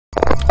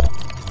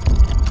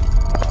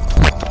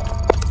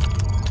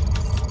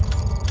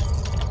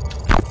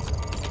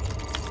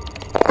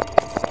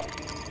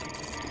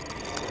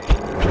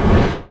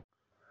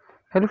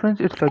Hello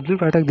friends, it's Fajr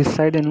Pathak this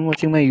side and you're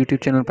watching my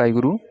YouTube channel Pi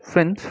Guru.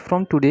 Friends,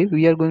 from today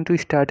we are going to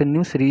start a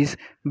new series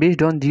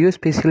based on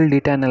geospatial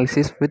data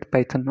analysis with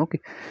Python. Okay.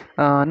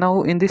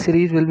 Now in this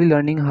series we'll be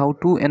learning how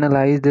to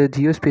analyze the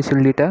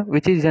geospatial data,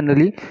 which is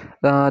generally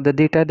the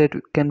data that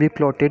can be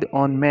plotted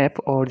on map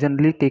or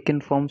generally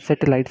taken from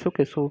satellites.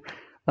 Okay.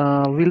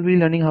 We'll be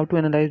learning how to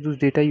analyze those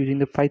data using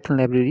the Python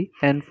library,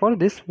 and for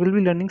this we'll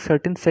be learning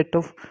certain set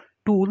of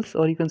tools,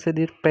 or you can say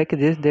their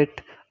packages that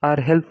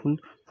are helpful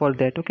for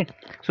that. Okay,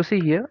 so see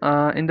here,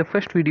 in the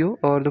first video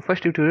or the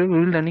first tutorial we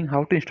will be learning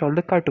how to install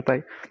the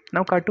cartopy.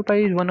 Now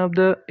cartopy is one of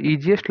the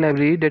easiest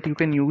library that you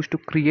can use to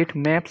create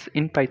maps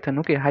in Python.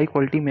 Okay, high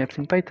quality maps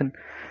in Python.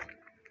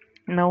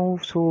 Now,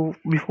 so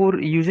before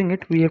using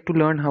it we have to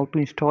learn how to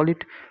install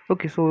it.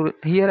 Okay, so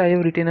here I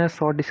have written a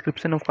short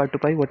description of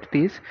cartopy, what it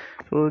is.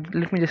 So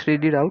let me just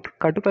read it out.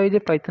 Cartopy is a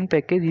Python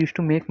package used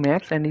to make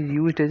maps and is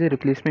used as a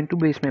replacement to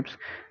base maps.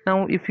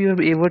 Now if you have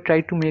ever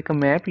tried to make a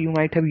map, you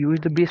might have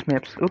used the base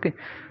maps. Okay,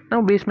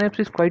 now base maps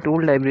is quite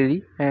old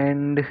library,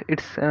 and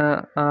it's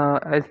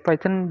as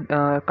Python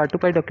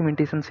cartopy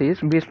documentation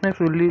says, base maps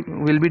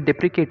will be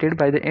deprecated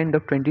by the end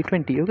of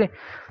 2020. Okay,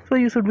 so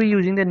you should be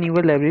using the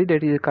newer library,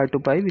 that is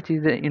cartopy, which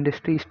is the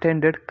industry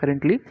standard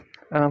currently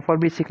for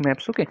basic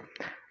maps. Okay,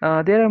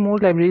 there are more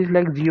libraries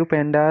like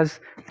geopandas,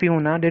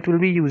 fiona, that will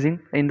be using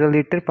in the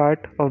later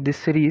part of this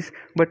series,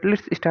 but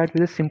let's start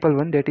with a simple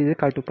one, that is a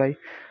cartopy.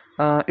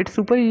 It's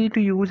super easy to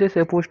use as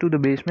opposed to the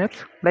base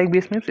maps. Like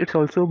base maps, it's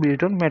also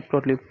based on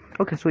matplotlib.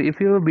 Okay, so if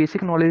you have a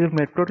basic knowledge of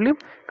matplotlib,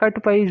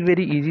 cartopy is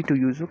very easy to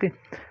use. Okay,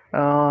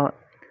 uh,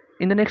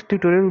 in the next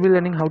tutorial we'll be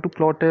learning how to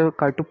plot a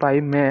cartopy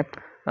map,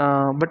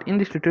 but in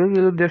this tutorial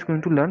we're just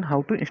going to learn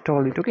how to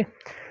install it. Okay,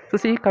 so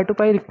see,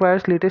 cartopy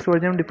requires latest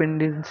version of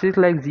dependencies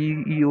like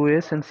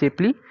geos and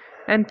shapely,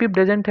 and pip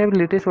doesn't have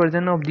latest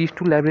version of these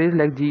two libraries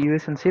like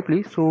geos and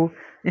shapely, so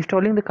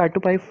installing the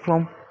cartopy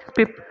from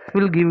pip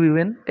will give you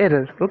an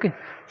error. Okay,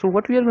 so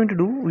what we are going to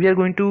do, we are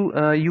going to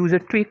use a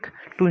trick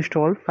to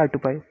install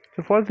cartopy.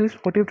 So for this,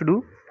 what you have to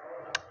do,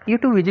 you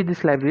have to visit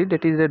this library,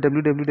 that is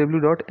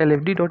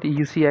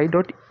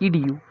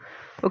www.lfd.uci.edu.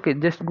 okay,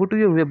 just go to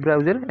your web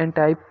browser and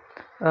type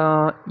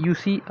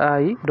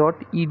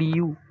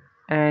uci.edu,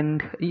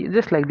 and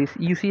just like this,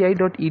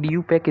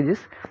 uci.edu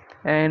packages,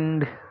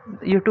 and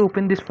you have to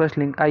open this first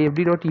link,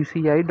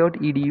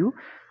 ifd.uci.edu,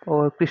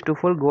 or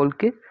Christopher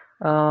Golke.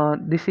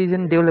 This is a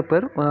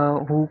developer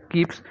who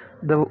keeps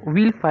the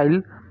wheel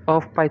file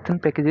of Python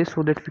packages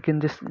so that we can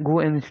just go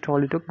and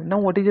install it. Okay, now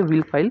what is a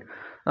wheel file?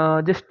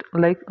 Just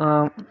like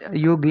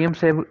your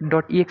games have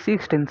 .exe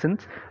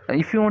extensions,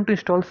 if you want to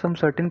install some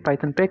certain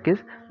Python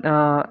package,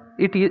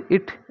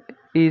 it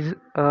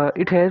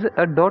has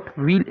a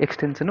 .wheel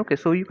extension. Okay,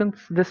 so you can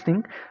just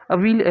think a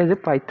wheel as a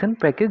Python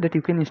package that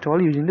you can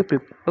install using the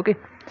pip. Okay,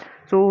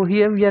 so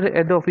here we are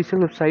at the official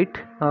website,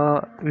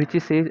 which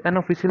is says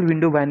unofficial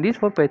window binaries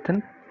for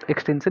Python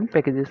extension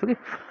packages. Okay,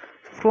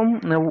 from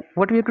now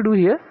what we have to do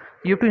here,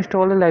 you have to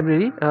install a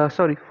library.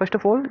 Sorry, first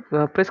of all,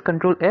 press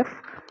Ctrl F,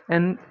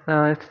 and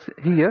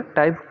here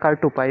type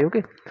cartopy.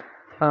 Okay,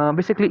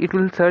 basically it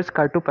will search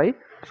cartopy.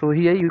 So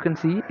here you can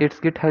see it's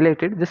get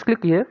highlighted. Just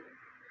click here,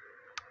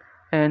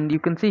 and you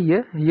can see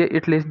here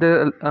it lists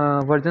the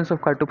versions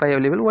of cartopy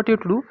available. What you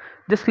have to do,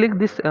 just click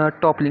this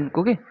top link.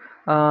 Okay,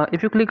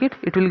 if you click it,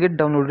 it will get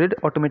downloaded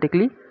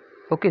automatically.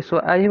 Okay, so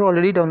I have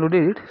already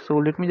downloaded it, so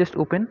let me just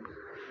open.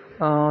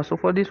 So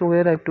for this,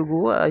 where I have to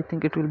go, I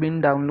think it will be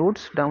in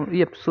downloads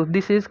yep, so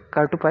this is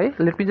cartopy.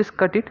 Let me just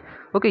cut it.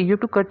 Okay, you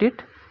have to cut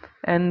it,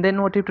 and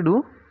then what you have to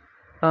do,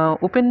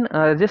 open,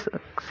 just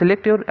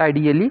select your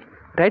IDLE,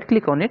 right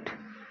click on it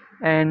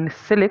and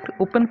select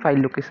open file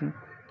location,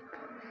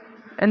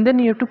 and then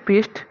you have to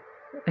paste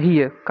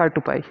here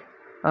cartopy,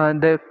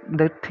 the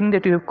thing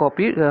that you have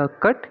copied,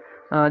 cut,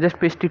 just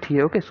paste it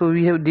here. Okay, so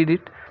we have did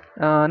it.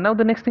 Now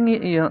the next thing,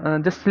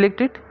 just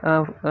select it,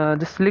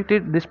 just select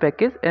it, this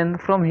package,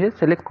 and from here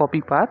select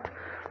copy path.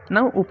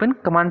 Now open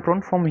command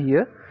prompt from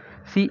here,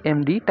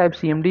 cmd, type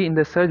cmd in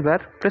the search bar,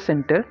 press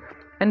enter,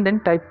 and then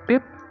type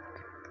pip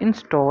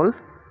install,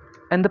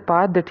 and the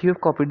path that you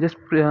have copied, just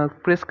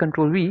press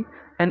Ctrl V,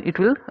 and it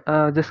will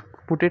just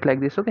put it like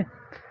this. Okay,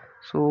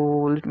 so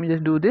let me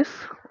just do this,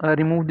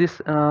 remove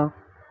this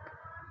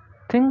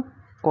thing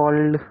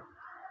called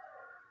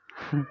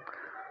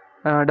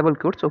double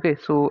quotes. Okay,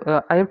 so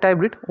I have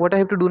typed it. What I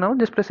have to do now,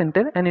 just press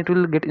enter, and it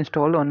will get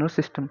installed on your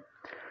system.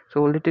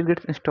 So let it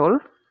get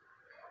installed.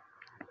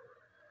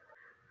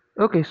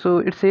 Okay, so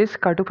it says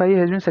cartopy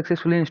has been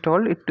successfully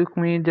installed. It took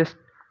me just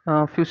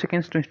a few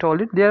seconds to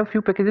install it. There are a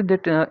few packages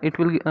that it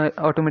will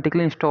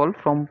automatically install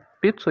from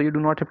pip, so you do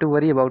not have to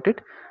worry about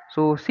it.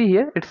 So see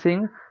here, it's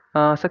saying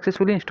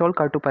successfully installed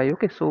cartopy.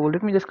 Okay, so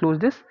let me just close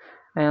this,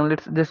 and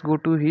let's just go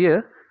to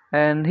here,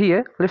 and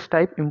here let's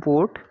type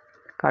import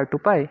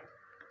cartopy.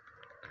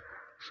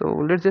 So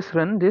let's just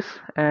run this,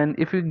 and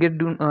if you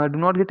do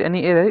not get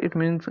any error, it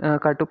means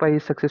cartopy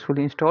is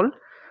successfully installed.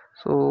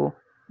 So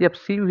Yep,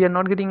 see, we are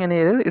not getting any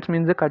error. It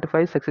means the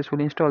cartopy is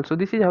successfully installed. So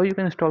this is how you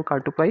can install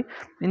cartopy.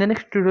 In the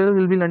next tutorial,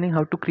 we'll be learning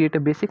how to create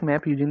a basic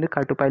map using the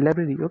cartopy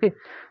library. Okay,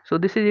 so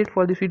this is it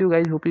for this video,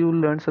 guys. Hope you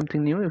will learn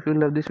something new. If you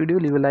love this video,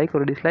 leave a like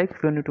or a dislike.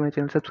 If you are new to my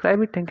channel,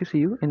 subscribe it. Thank you. See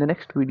you in the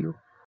next video.